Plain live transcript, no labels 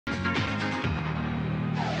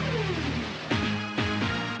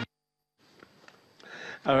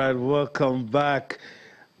All right, welcome back.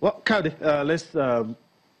 Well, Cowdy, let's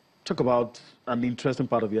talk about an interesting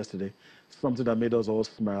part of yesterday. Something that made us all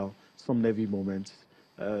smile, some nervy moments,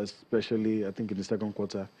 especially, I think, in the second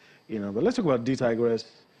quarter. But let's talk about the Tigers.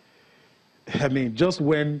 I mean, just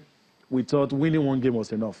when we thought winning one game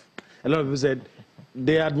was enough, a lot of people said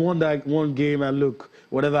they had won that one game and look,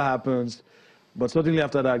 whatever happens. But certainly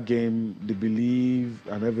after that game, the belief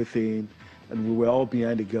and everything, and we were all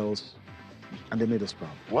behind the girls, and they made us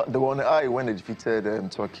proud. Well, the one I when they defeated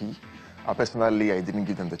Turkey, personally, I didn't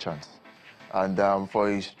give them the chance. And for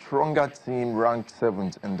a stronger team ranked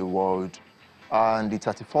 7th in the world, and the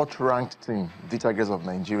 34th ranked team, the Tigers of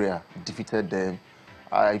Nigeria, defeated them,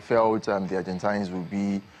 I felt the Argentines would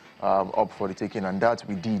be up for the taking, and that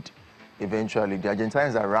we did eventually. The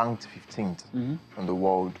Argentines are ranked 15th in the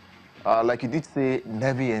world. Like you did say,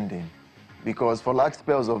 nervy ending. Because for large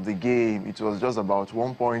spells of the game, it was just about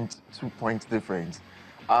 1 point, 2 points difference.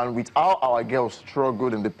 And with how our girls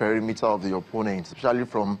struggled in the perimeter of the opponent, especially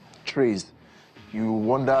from trays, you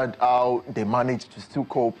wondered how they managed to still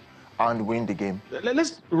cope and win the game.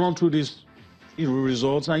 Let's run through these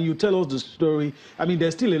results, and you tell us the story. I mean,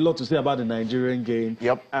 there's still a lot to say about the Nigerian game.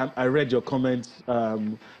 Yep. I read your comments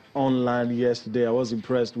online yesterday. I was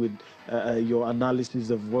impressed with your analysis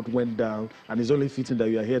of what went down, and it's only fitting that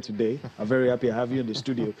you are here today. I'm very happy to have you in the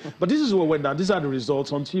studio. But this is what went down. These are the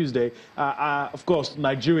results on Tuesday. Of course,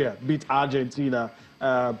 Nigeria beat Argentina.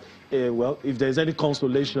 Well, if there's any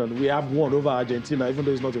consolation, we have won over Argentina, even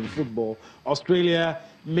though it's not in football. Australia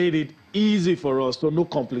made it easy for us, so no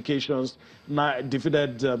complications.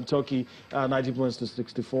 Defeated Turkey 90 points to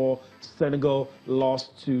 64. Senegal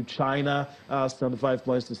lost to China 75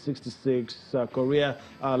 points to 66. Korea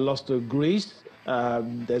lost to Greece.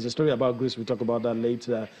 There's a story about Greece. We'll talk about that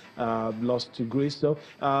later. Lost to Greece. So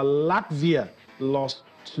Latvia lost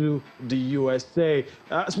to the USA.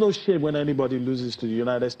 It's no shame when anybody loses to the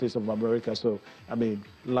United States of America. So, I mean,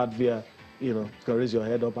 Latvia, you can raise your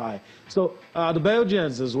head up high. So, the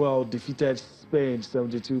Belgians as well defeated Spain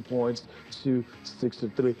 72 points to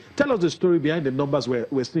 63. Tell us the story behind the numbers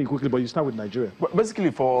we're seeing quickly, but you start with Nigeria. Well,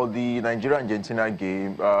 basically, for the Nigeria-Argentina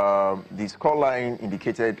game, the scoreline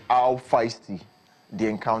indicated how feisty the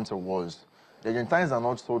encounter was. The Argentines are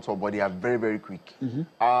not so tall, but they are very, very quick.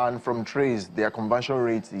 And from trays, their conversion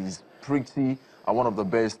rate is pretty one of the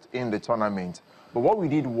best in the tournament. But what we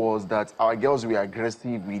did was that our girls were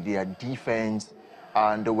aggressive with their defense,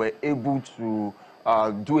 and they were able to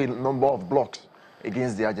do a number of blocks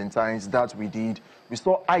against the Argentines. That we did. We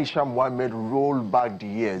saw Aisha Mohammed roll back the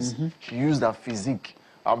years. She used her physique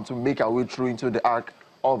to make her way through into the arc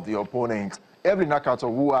of the opponent. Every knockout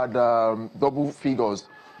who had double figures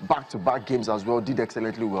back-to-back games as well did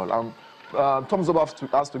excellently well. Thumbs up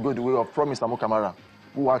has to go the way of Promise Amukamara,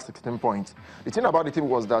 who had 16 points. The thing about the team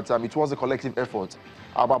was that it was a collective effort.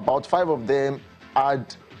 About 5 of them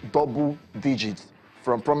had double digits,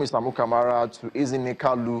 from Promise Amukamara to Ezine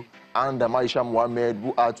Kalu and Aisha Mohammed,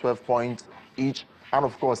 who had 12 points each, and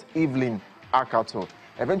of course Evelyn Akato.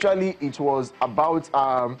 Eventually, it was about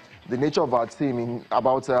the nature of our team,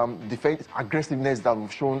 about defense aggressiveness that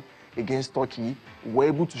we've shown against Turkey. We're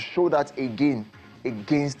able to show that again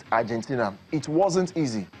against Argentina. It wasn't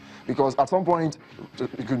easy, because at some point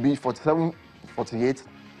it could be 47, 48,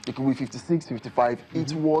 it could be 56, 55.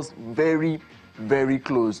 It was very, very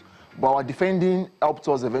close. But our defending helped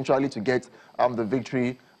us eventually to get the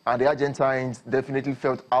victory, and the Argentines definitely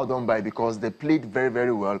felt outdone by, because they played very,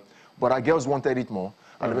 very well. But our girls wanted it more,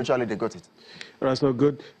 and eventually they got it. All right, so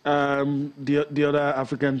good. The other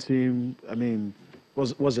African team, I mean,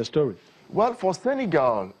 what's your story? Well, for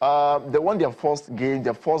Senegal, they won their first game,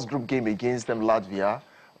 their first group game against Latvia.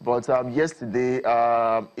 But yesterday,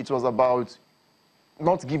 it was about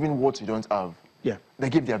not giving what you don't have. Yeah. They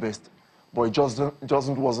gave their best, but it just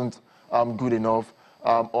wasn't good enough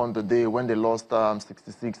on the day when they lost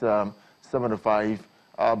 66-75.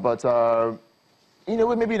 But in a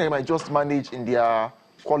way, maybe they might just manage in their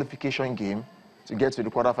qualification game to get to the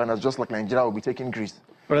quarterfinals, just like Nigeria will be taking Greece.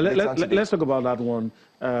 Well, let's talk about that one.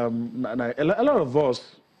 A lot of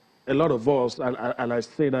us, and I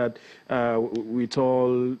say that with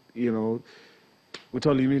all, with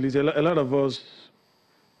all humility, a lot of us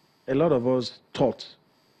thought,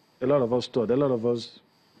 a lot of us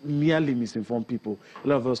nearly misinformed people. A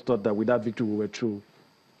lot of us thought that with that victory we were through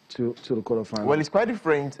to the quarterfinals. Well, it's quite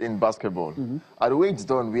different in basketball. The way it's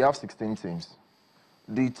done, we have 16 teams.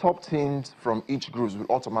 The top teams from each group will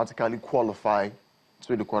automatically qualify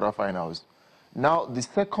to the quarterfinals. Now, the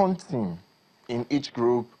second team in each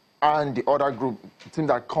group and the other group, the team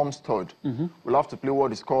that comes third, will have to play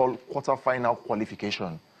what is called quarterfinal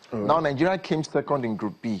qualification. Now, Nigeria came second in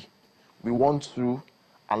Group B. We won 2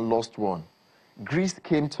 and lost 1. Greece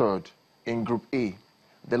came third in Group A.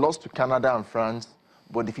 They lost to Canada and France,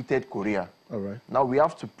 but defeated Korea. All right. Now we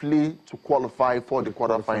have to play to qualify for the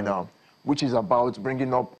quarterfinal, which is about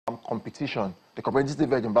bringing up competition. The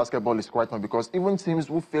competitive edge in basketball is quite high because even teams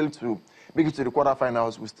who fail to make it to the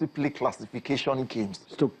quarterfinals will still play classification games.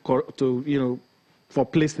 For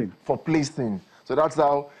placing. For placing. So that's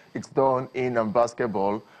how it's done in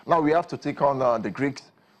basketball. Now we have to take on the Greeks,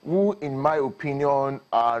 who, in my opinion,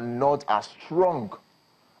 are not as strong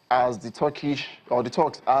as the Turkish or the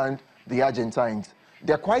Turks and the Argentines.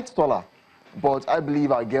 They're quite taller, but I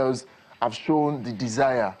believe our girls have shown the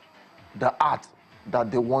desire, the art that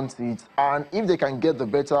they want it. And if they can get the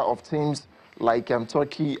better of teams like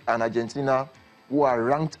Turkey and Argentina, who are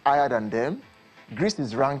ranked higher than them, Greece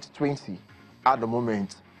is ranked 20 at the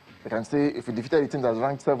moment. They can say if we defeated a team that's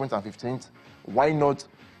ranked 7th and 15th, why not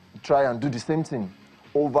try and do the same thing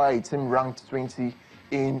over a team ranked 20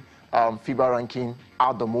 in FIBA ranking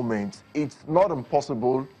at the moment? It's not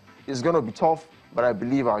impossible. It's going to be tough, but I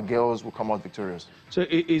believe our girls will come out victorious. So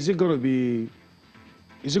is it going to be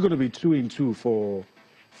 2-2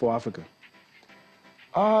 for Africa?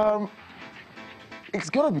 It's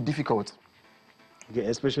going to be difficult. Okay,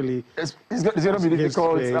 especially it's going to be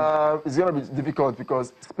difficult. It's going to be difficult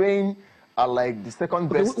because Spain are like the second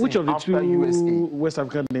best which team of the after two USA. West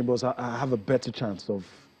African neighbors have a better chance of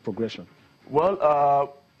progression?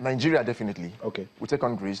 Well, Nigeria definitely. Okay. We take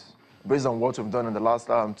on Greece. Based on what we've done in the last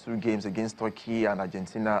 2 games against Turkey and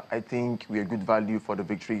Argentina, I think we are good value for the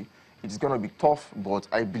victory. It's going to be tough, but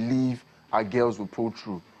I believe our girls will pull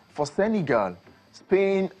through. For Senegal,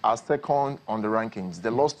 Spain are second on the rankings. They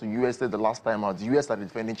lost to USA the last time out. The US are the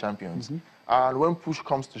defending champions. And when push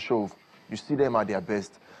comes to shove, you see them at their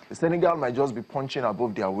best. The Senegal might just be punching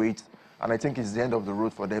above their weight, and I think it's the end of the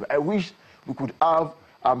road for them. I wish we could have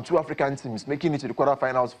 2 African teams making it to the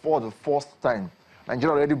quarterfinals for the first time.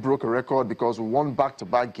 Nigeria already broke a record because we won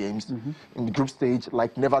back-to-back games in the group stage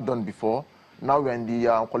like never done before. Now we're in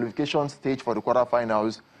the qualification stage for the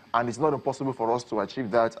quarterfinals, and it's not impossible for us to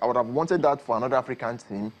achieve that. I would have wanted that for another African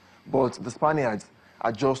team, but the Spaniards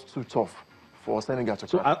are just too tough for Senegal to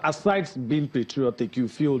crack. So aside being patriotic, you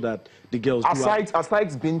feel that the girls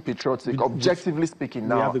aside being patriotic, objectively speaking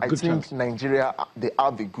now, I think Nigeria, they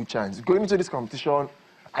have a good chance. Going into this competition,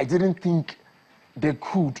 I didn't think they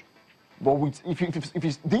could. But if you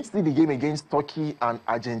did see the game against Turkey and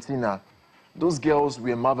Argentina, those girls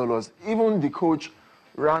were marvelous. Even the coach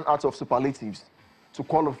ran out of superlatives to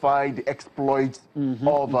qualify the exploits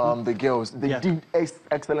of the girls. They did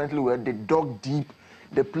excellently well. They dug deep.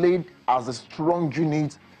 They played as a strong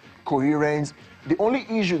unit, coherent. The only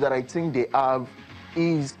issue that I think they have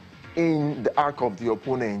is in the arc of the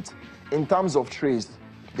opponent. In terms of trace,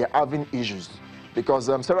 they're having issues. Because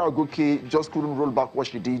Sarah Ogoke just couldn't roll back what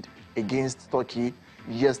she did against Turkey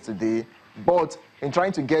yesterday. But in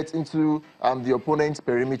trying to get into the opponent's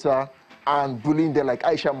perimeter and bullying them like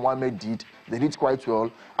Aisha Mohammed did, they did quite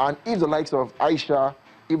well. And if the likes of Aisha,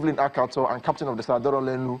 Evelyn Akato, and captain of the Sadoro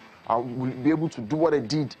Lenu will be able to do what they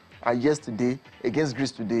did yesterday against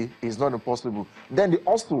Greece today, it's not impossible. Then the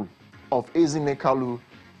hustle of Ezine Kalu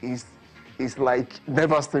is like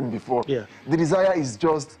never seen before. Yeah. The desire is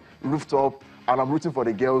just roofed up, and I'm rooting for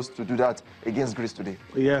the girls to do that against Greece today.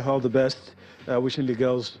 Yeah, all the best. Wishing the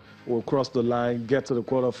girls will cross the line, get to the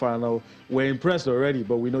quarterfinal. We're impressed already,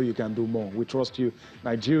 but we know you can do more. We trust you.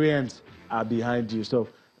 Nigerians are behind you. So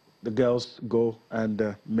the girls go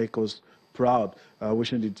and make us proud.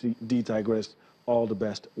 Wishing the D-Tigress all the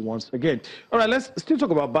best once again. All right, let's still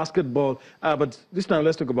talk about basketball, but this time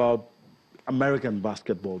let's talk about American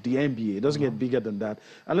basketball, the NBA. It doesn't get bigger than that.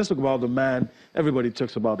 And let's talk about the man everybody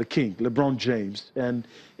talks about, the king, LeBron James. And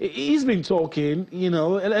he's been talking, you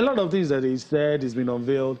know, a lot of things that he said has been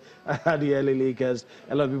unveiled at the LA Lakers.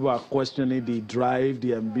 A lot of people are questioning the drive,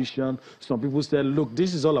 the ambition. Some people said, look,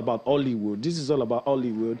 this is all about Hollywood. This is all about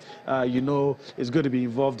Hollywood. You know, it's going to be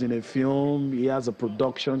involved in a film. He has a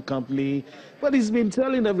production company. But he's been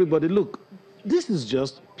telling everybody, look, this is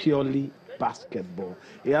just purely basketball.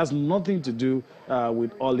 It has nothing to do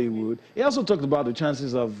with Hollywood. He also talked about the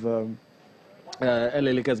chances of LA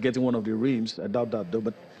Lakers getting one of the rings. I doubt that, though,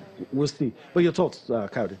 but we'll see. But your thoughts,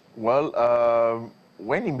 Cowdy? Well,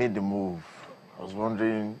 when he made the move, I was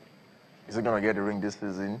wondering, is he going to get the ring this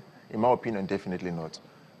season? In my opinion, definitely not.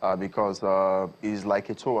 Because he's like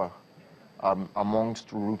a tour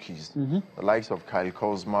amongst rookies. The likes of Kyle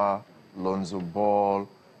Kuzma, Lonzo Ball,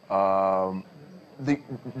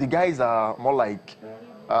 the guys are more like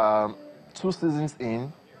 2 seasons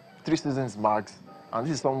in, 3 seasons max, And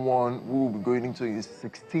this is someone who will be going into his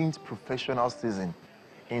 16th professional season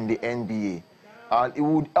in the NBA. And it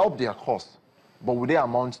would help their cause. But would they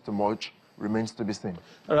amount to much remains to be seen.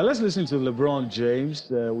 All right, let's listen to LeBron James.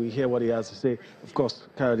 We hear what he has to say. Of course,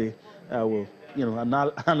 Kennedy will,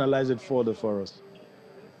 analyze it further for us.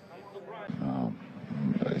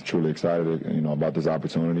 Truly excited, about this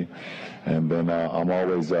opportunity, and then I'm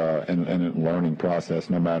always in a learning process.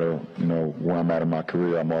 No matter where I'm at in my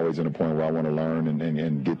career, I'm always in a point where I want to learn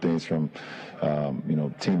and get things from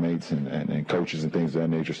teammates and coaches and things of that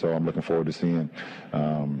nature. So I'm looking forward to seeing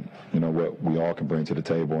what we all can bring to the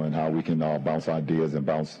table and how we can all bounce ideas and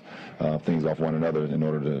bounce things off one another in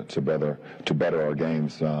order to better our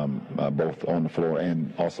games, both on the floor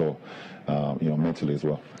and also mentally as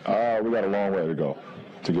well. We got a long way to go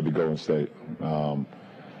to get to Golden State.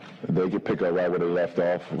 They could pick up right where they left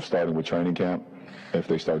off, starting with training camp. If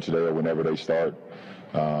they start today or whenever they start,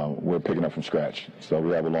 we're picking up from scratch. So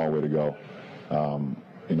we have a long way to go.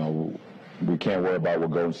 We can't worry about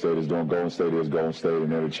what Golden State is doing. Golden State is Golden State,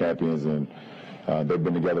 and they're the champions, and they've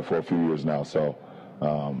been together for a few years now. So,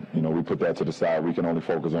 we put that to the side. We can only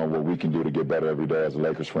focus on what we can do to get better every day as a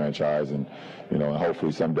Lakers franchise, and and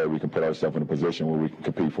hopefully someday we can put ourselves in a position where we can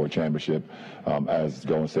compete for a championship, as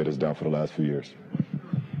Golden State has done for the last few years.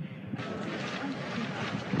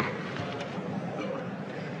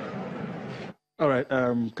 All right,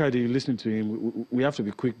 Kaidi, listening to him, we have to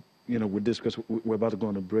be quick, with this because we're about to go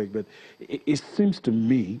on a break. But it seems to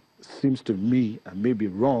me, I may be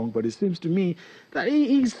wrong, but it seems to me that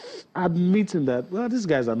he's admitting that, well, these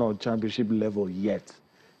guys are not championship level yet.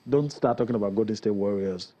 Don't start talking about Golden State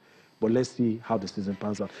Warriors, but let's see how the season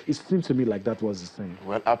pans out. It seems to me like that was the same.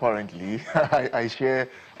 Well, apparently, I share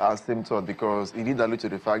our same thought, because it did allude to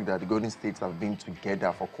the fact that the Golden States have been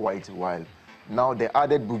together for quite a while. Now they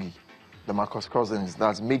added Boogie, the Marcus Cousins,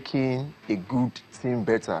 that's making a good team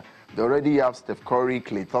better. They already have Steph Curry,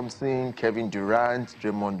 Klay Thompson, Kevin Durant,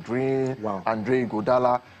 Draymond Green, Andre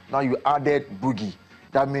Iguodala. Now you added Boogie.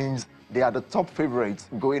 That means they are the top favorites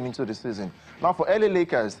going into the season. Now for LA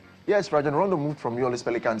Lakers, yes, Rajon Rondo moved from New Orleans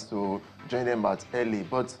Pelicans to join them at LA.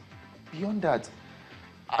 But beyond that,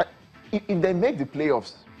 if they make the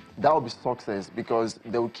playoffs, that will be success, because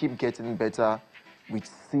they will keep getting better with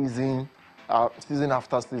season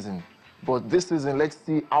after season. But this season, let's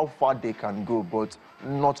see how far they can go, but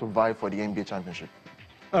not to vie for the NBA championship.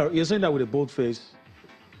 You're saying that with a bold face,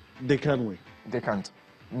 they can win? They can't.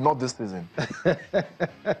 Not this season.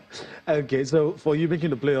 Okay, so for you,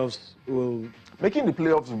 making the playoffs will... Making the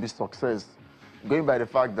playoffs will be success, going by the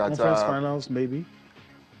fact that... Conference finals, maybe?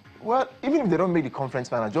 Well, even if they don't make the conference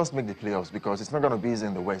final, just make the playoffs, because it's not going to be easy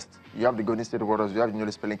in the West. You have the Golden State Warriors, you have the New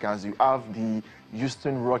Orleans Pelicans, you have the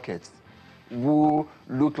Houston Rockets, who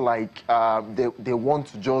look like they want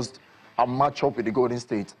to just match up with the Golden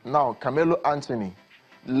State. Now, Carmelo Anthony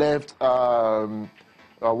left,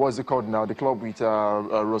 what's it called now, the club with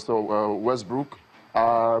Russell Westbrook,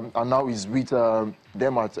 and now he's with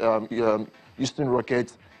them at Houston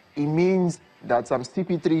Rockets. It means that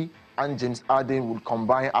CP3 and James Harden will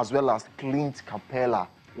combine, as well as Clint Capella.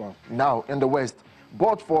 Wow. Now in the West.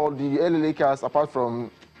 But for the LA Lakers, apart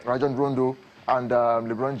from Rajon Rondo and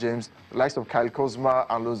LeBron James, the likes of Kyle Kuzma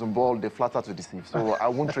and Lonzo Ball, they flatter to deceive. So I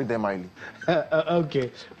won't treat them highly.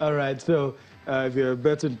 Okay. All right. So if you're a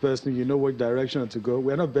betting person, you know what direction to go.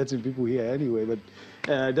 We're not betting people here anyway,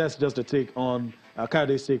 but that's just a take on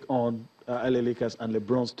Kaide's take on LA Lakers and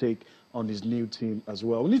LeBron's take on his new team as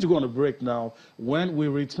well. We need to go on a break now. When we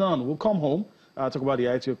return, we'll come home, talk about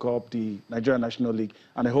the ITO Cup, the Nigerian National League,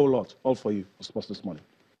 and a whole lot, all for you on Sports This Morning.